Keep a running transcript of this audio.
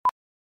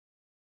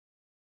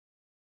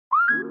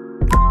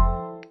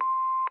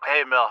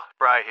Hey, Mel.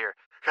 Bri here.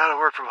 Gotta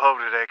work from home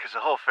today because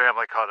the whole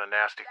family caught a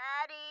nasty...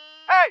 Daddy!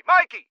 Hey,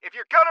 Mikey! If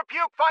you're gonna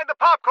puke, find the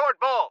popcorn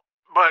bowl!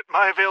 But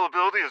my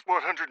availability is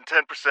 110%.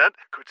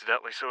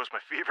 Coincidentally, so is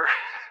my fever.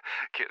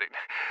 Kidding.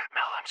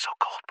 Mel, I'm so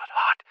cold but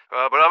hot.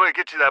 But I'm gonna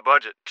get you that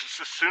budget just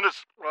as soon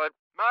as...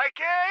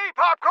 Mikey!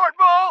 Popcorn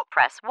bowl!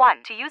 Press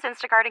 1 to use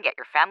Instacart and get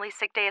your family's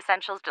sick day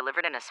essentials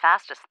delivered in as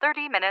fast as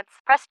 30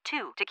 minutes. Press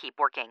 2 to keep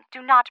working.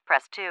 Do not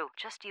press 2.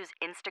 Just use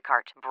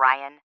Instacart,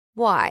 Brian.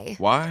 Why?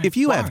 If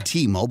you have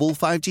T-Mobile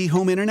 5G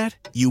home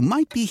internet, you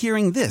might be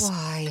hearing this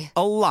Why?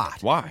 a lot.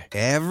 Why?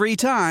 Every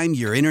time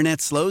your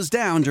internet slows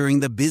down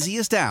during the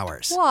busiest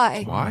hours.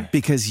 Why?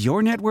 Because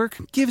your network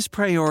gives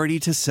priority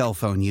to cell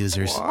phone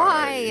users.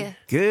 Why?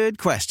 Good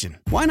question.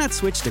 Why not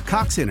switch to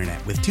Cox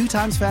Internet with 2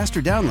 times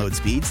faster download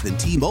speeds than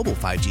T-Mobile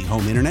 5G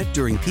home internet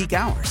during peak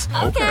hours?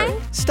 Okay.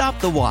 Stop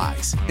the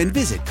whys and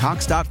visit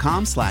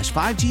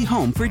cox.com/5G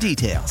home for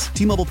details.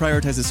 T-Mobile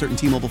prioritizes certain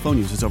T-Mobile phone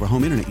users over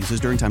home internet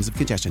users during times of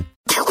congestion.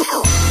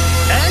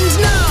 And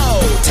now,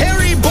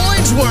 Terry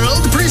Boyd's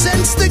World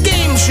presents the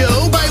game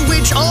show by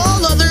which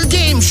all other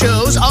game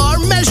shows are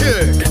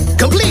measured.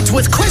 Complete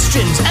with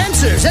questions,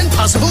 answers, and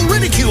possible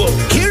ridicule.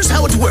 Here's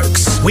how it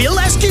works. We'll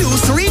ask you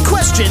 3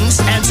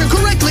 questions, answer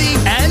correctly,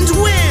 and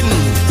win.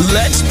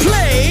 Let's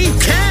play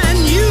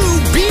Can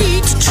You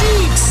Beat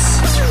Jeetz?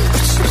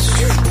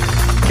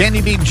 Can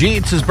You Beat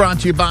Jeetz is brought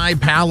to you by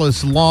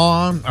Palace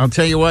Law. I'll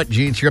tell you what,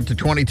 Jeetz, you're up to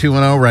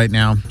 22-0 right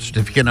now.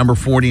 Certificate number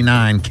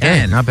 49.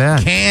 Not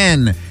bad.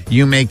 Can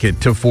you make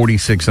it to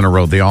 46 in a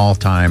row, the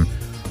all-time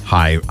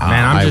high? Man,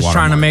 I'm just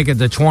trying to make it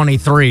to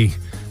 23.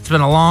 It's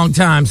been a long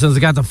time since I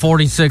got to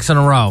 46 in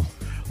a row.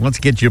 Let's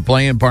get you a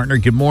playing partner.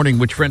 Good morning.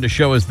 Which friend of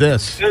show is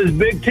this? This is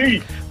Big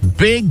T.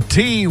 Big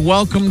T,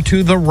 welcome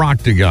to the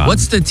Roctagon.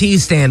 What's the T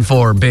stand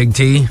for, Big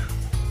T?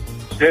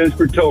 Stands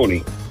for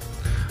Tony.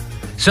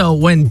 So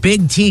when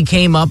Big T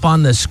came up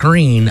on the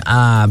screen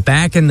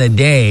back in the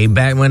day,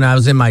 back when I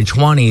was in my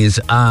 20s,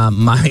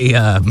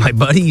 my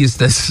buddy used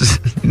to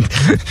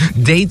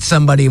date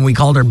somebody, and we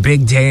called her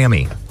Big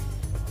Tammy.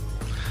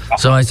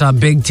 So I saw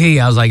Big T.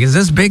 I was like, is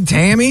this Big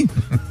Tammy?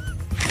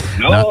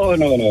 No.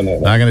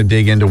 Not going to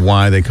dig into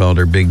why they called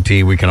her Big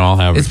T. We can all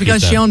have It's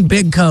because she owned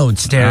big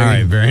coats, Terry. All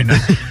right, very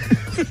nice.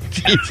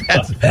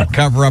 Jeetz,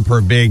 cover up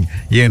her big,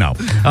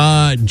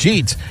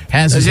 Jeetz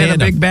has his hand a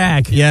big up.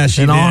 back. Yeah,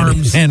 she and did.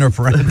 Arms. And her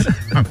friend.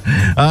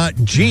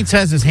 Jeetz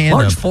has his hand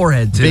Large up.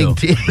 forehead, too.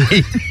 Big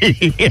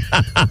T.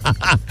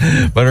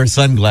 But her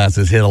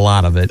sunglasses hit a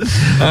lot of it. All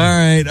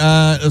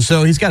right,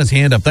 so he's got his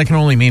hand up. That can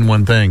only mean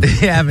one thing. I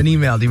have an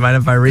email. Do you mind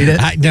if I read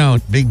it? I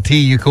don't. Big T,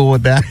 you cool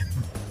with that?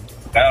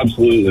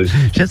 Absolutely.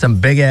 She has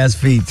some big-ass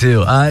feet,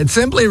 too. It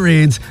simply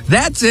reads,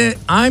 that's it.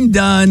 I'm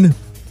done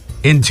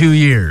in 2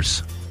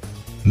 years.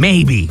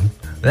 Maybe.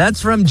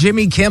 That's from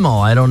Jimmy Kimmel.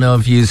 I don't know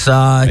if you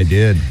saw. I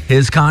did.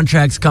 His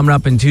contract's coming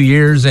up in 2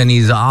 years, and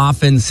he's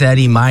often said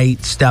he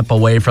might step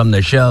away from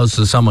the show,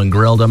 so someone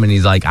grilled him, and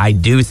he's like, I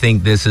do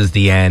think this is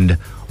the end,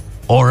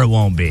 or it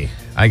won't be.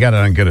 I got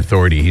it on good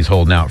authority. He's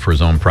holding out for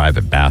his own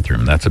private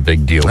bathroom. That's a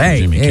big deal for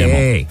Jimmy Kimmel.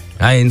 Hey,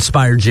 I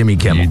inspired Jimmy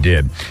Kimmel. You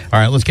did. All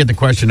right, let's get to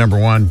question number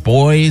 1.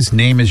 Boys,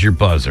 name is your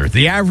buzzer.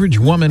 The average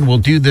woman will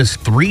do this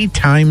 3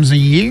 times a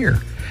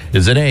year.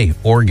 Is it A,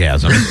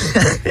 orgasm?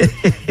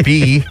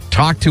 B,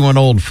 talk to an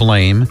old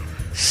flame?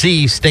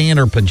 C, stay in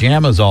her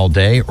pajamas all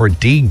day? Or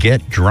D,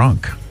 get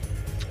drunk?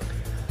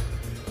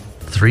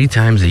 3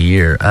 times a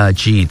year.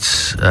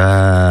 Jeetz.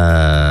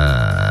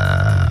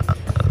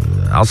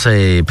 I'll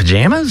say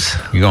pajamas?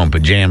 You're going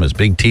pajamas.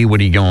 Big T, what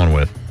are you going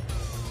with?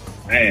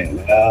 Man,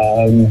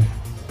 that's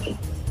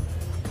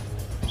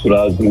what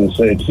I was going to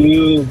say,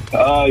 too.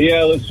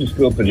 Yeah, let's just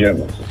go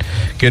pajamas.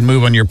 Good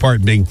move on your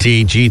part, Big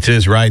T. Jeetz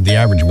is right. The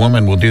average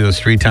woman will do this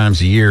 3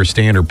 times a year,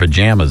 stay in her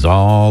pajamas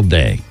all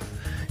day.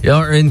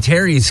 In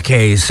Terry's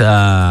case,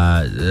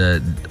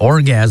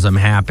 orgasm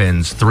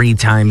happens 3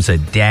 times a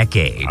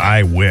decade.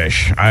 I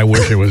wish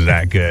it was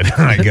that good.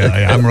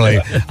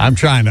 I'm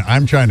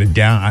trying to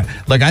down.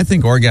 I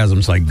think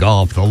orgasm's like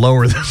golf. The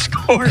lower the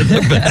score,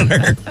 the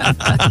better.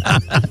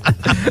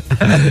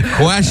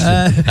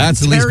 Question.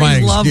 That's at least my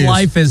excuse. Terry's love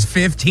life is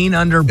 15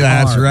 under par.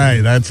 That's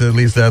right.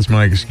 That's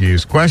my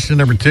excuse. Question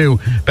number 2.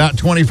 About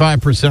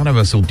 25% of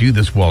us will do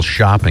this while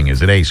shopping.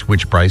 Is it A,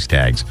 switch price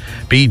tags?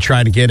 B,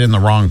 try to get in the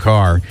wrong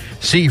car?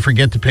 C,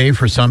 forget to pay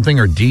for something?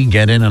 Or D,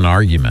 get in an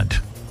argument?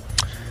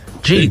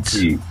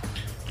 Jeetz.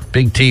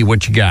 Big T,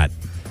 what you got?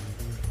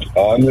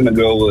 I'm going to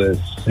go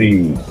with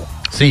C.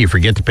 C,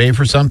 forget to pay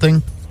for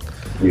something?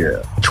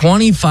 Yeah.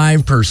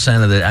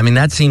 25% of it. I mean,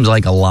 that seems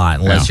like a lot,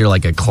 unless you're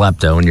like a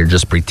klepto and you're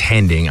just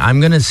pretending. I'm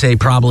going to say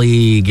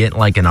probably get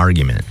like an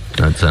argument.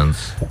 That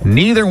sounds...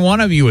 Neither one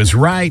of you is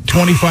right.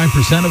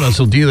 25% of us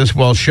will do this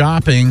while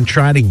shopping.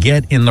 Try to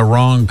get in the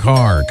wrong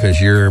car because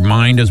your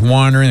mind is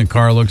wandering. The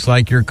car looks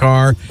like your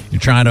car.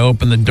 You're trying to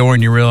open the door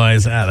and you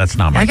realize, that's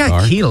not my car. I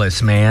got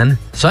keyless, man.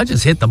 So I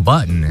just hit the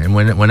button, and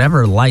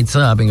whenever it lights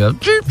up and goes,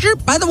 chirp,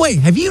 chirp. By the way,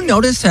 have you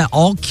noticed that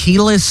all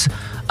keyless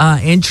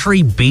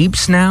entry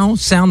beeps now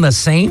sound the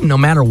same no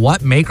matter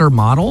what make or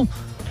model?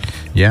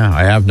 Yeah,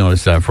 I have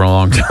noticed that for a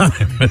long time.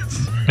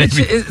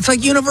 It's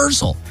like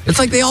universal. It's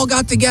like they all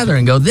got together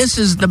and go, this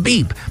is the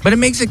beep. But it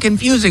makes it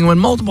confusing when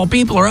multiple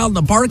people are out in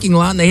the parking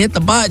lot and they hit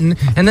the button,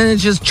 and then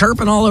it's just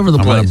chirping all over the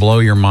place. I'm going to blow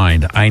your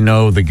mind. I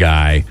know the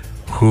guy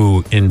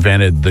who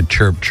invented the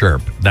chirp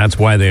chirp. That's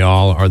why they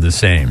all are the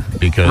same.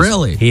 Because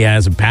really? He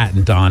has a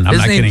patent on. I'm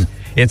not kidding.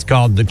 It's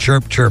called the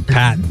chirp chirp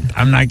patent.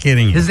 I'm not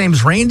kidding you. His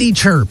name's Randy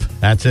Chirp.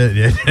 That's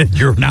it.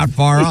 You're not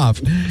far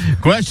off.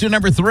 Question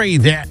number 3.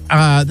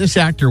 This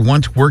actor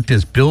once worked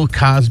as Bill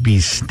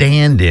Cosby's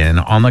stand-in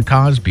on The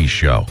Cosby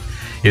Show.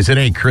 Is it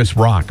A, Chris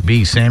Rock,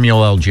 B,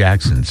 Samuel L.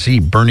 Jackson,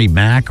 C, Bernie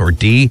Mac, or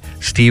D,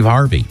 Steve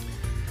Harvey?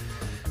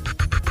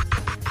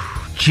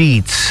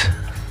 Jeetz.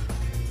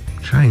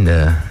 Trying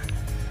to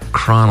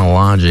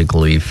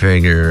chronologically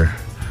figure.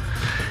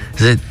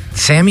 Is it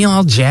Samuel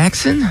L.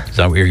 Jackson? Is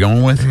that what you're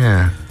going with?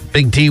 Yeah.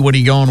 Big T, what are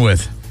you going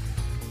with?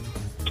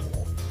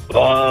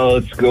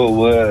 Let's go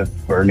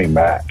with Bernie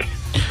Mac.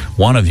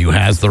 One of you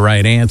has the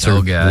right answer.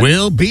 Oh, God.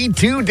 Will be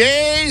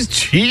today's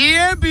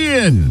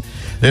champion.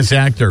 This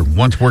actor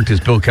once worked as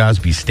Bill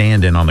Cosby's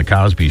stand-in on The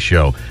Cosby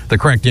Show. The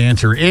correct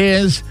answer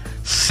is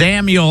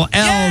Samuel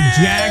L.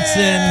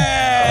 Jackson.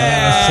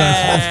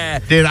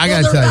 Dude, I got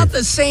to tell they're you. about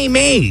the same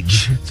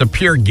age. It's a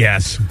pure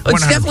guess.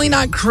 It's definitely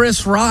not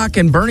Chris Rock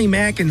and Bernie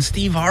Mac and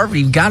Steve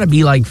Harvey. Got to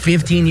be like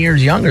 15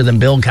 years younger than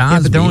Bill Cosby. Yeah,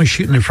 but they're only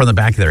shooting it from the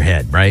back of their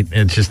head, right?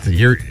 It's just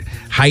your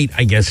height,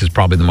 I guess, is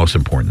probably the most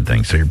important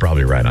thing. So you're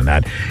probably right on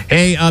that.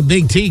 Hey,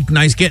 Big T,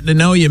 nice getting to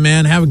know you,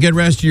 man. Have a good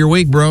rest of your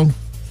week, bro.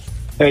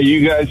 Hey,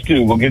 you guys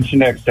too. We'll get you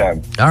next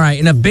time. All right,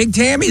 and if Big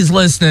Tammy's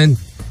listening,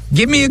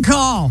 give me a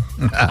call.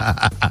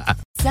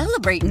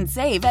 Celebrate and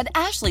save at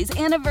Ashley's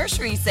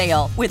Anniversary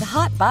Sale. With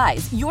Hot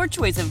Buys, your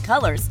choice of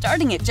colors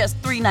starting at just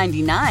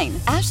 $3.99.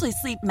 Ashley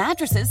Sleep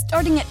mattresses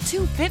starting at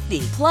 $2.50.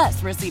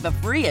 Plus, receive a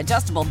free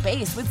adjustable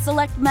base with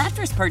select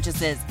mattress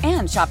purchases.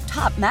 And shop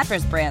top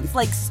mattress brands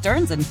like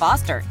Stearns &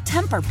 Foster,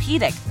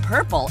 Tempur-Pedic,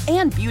 Purple,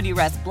 and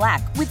Beautyrest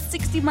Black with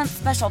 60-month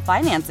special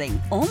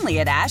financing. Only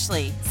at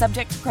Ashley.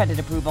 Subject to credit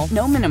approval.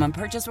 No minimum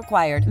purchase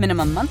required.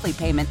 Minimum monthly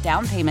payment,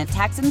 down payment,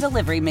 tax, and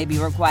delivery may be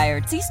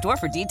required. See store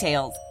for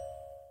details.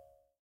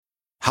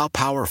 How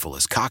powerful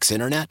is Cox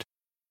Internet?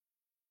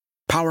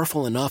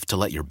 Powerful enough to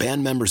let your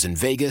band members in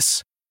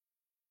Vegas,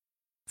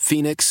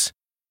 Phoenix,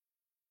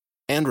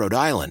 and Rhode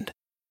Island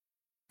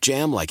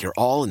jam like you're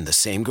all in the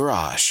same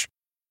garage.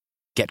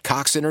 Get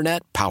Cox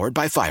Internet powered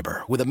by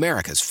fiber with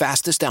America's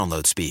fastest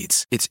download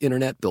speeds. It's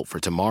internet built for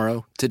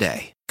tomorrow,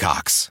 today.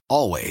 Cox,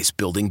 always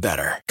building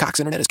better. Cox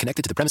Internet is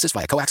connected to the premises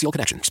via coaxial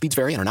connection. Speeds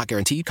vary and are not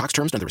guaranteed. Cox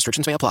terms and other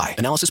restrictions may apply.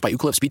 Analysis by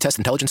Ookla Speed Test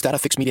Intelligence Data.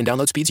 Fixed median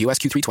download speeds. US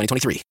Q3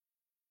 2023.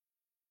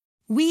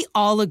 We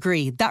all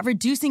agree that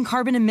reducing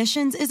carbon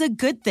emissions is a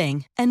good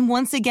thing. And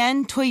once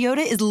again, Toyota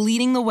is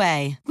leading the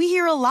way. We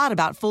hear a lot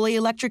about fully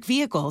electric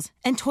vehicles,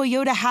 and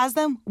Toyota has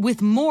them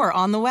with more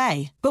on the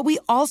way. But we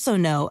also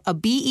know a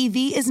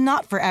BEV is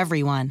not for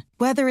everyone.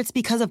 Whether it's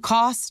because of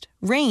cost,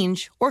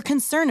 range, or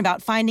concern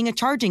about finding a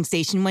charging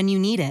station when you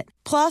need it.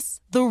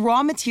 Plus, the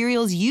raw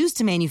materials used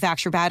to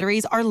manufacture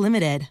batteries are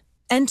limited.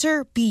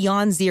 Enter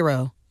Beyond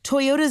Zero,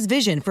 Toyota's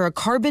vision for a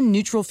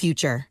carbon-neutral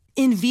future.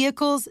 In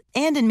vehicles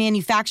and in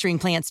manufacturing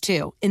plants,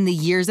 too, in the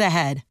years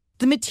ahead.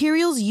 The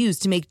materials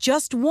used to make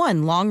just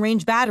one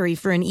long-range battery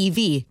for an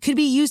EV could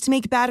be used to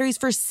make batteries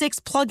for 6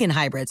 plug-in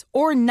hybrids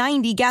or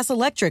 90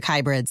 gas-electric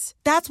hybrids.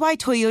 That's why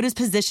Toyota's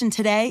position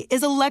today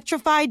is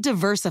electrified,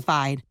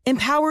 diversified,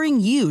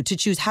 empowering you to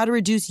choose how to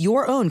reduce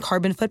your own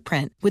carbon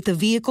footprint with the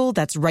vehicle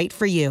that's right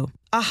for you.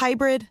 A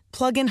hybrid,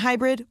 plug-in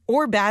hybrid,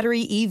 or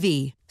battery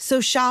EV.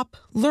 So shop,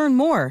 learn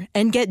more,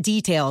 and get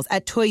details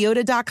at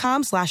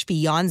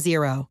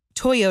toyota.com/beyondzero.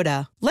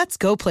 Toyota, let's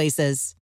go places.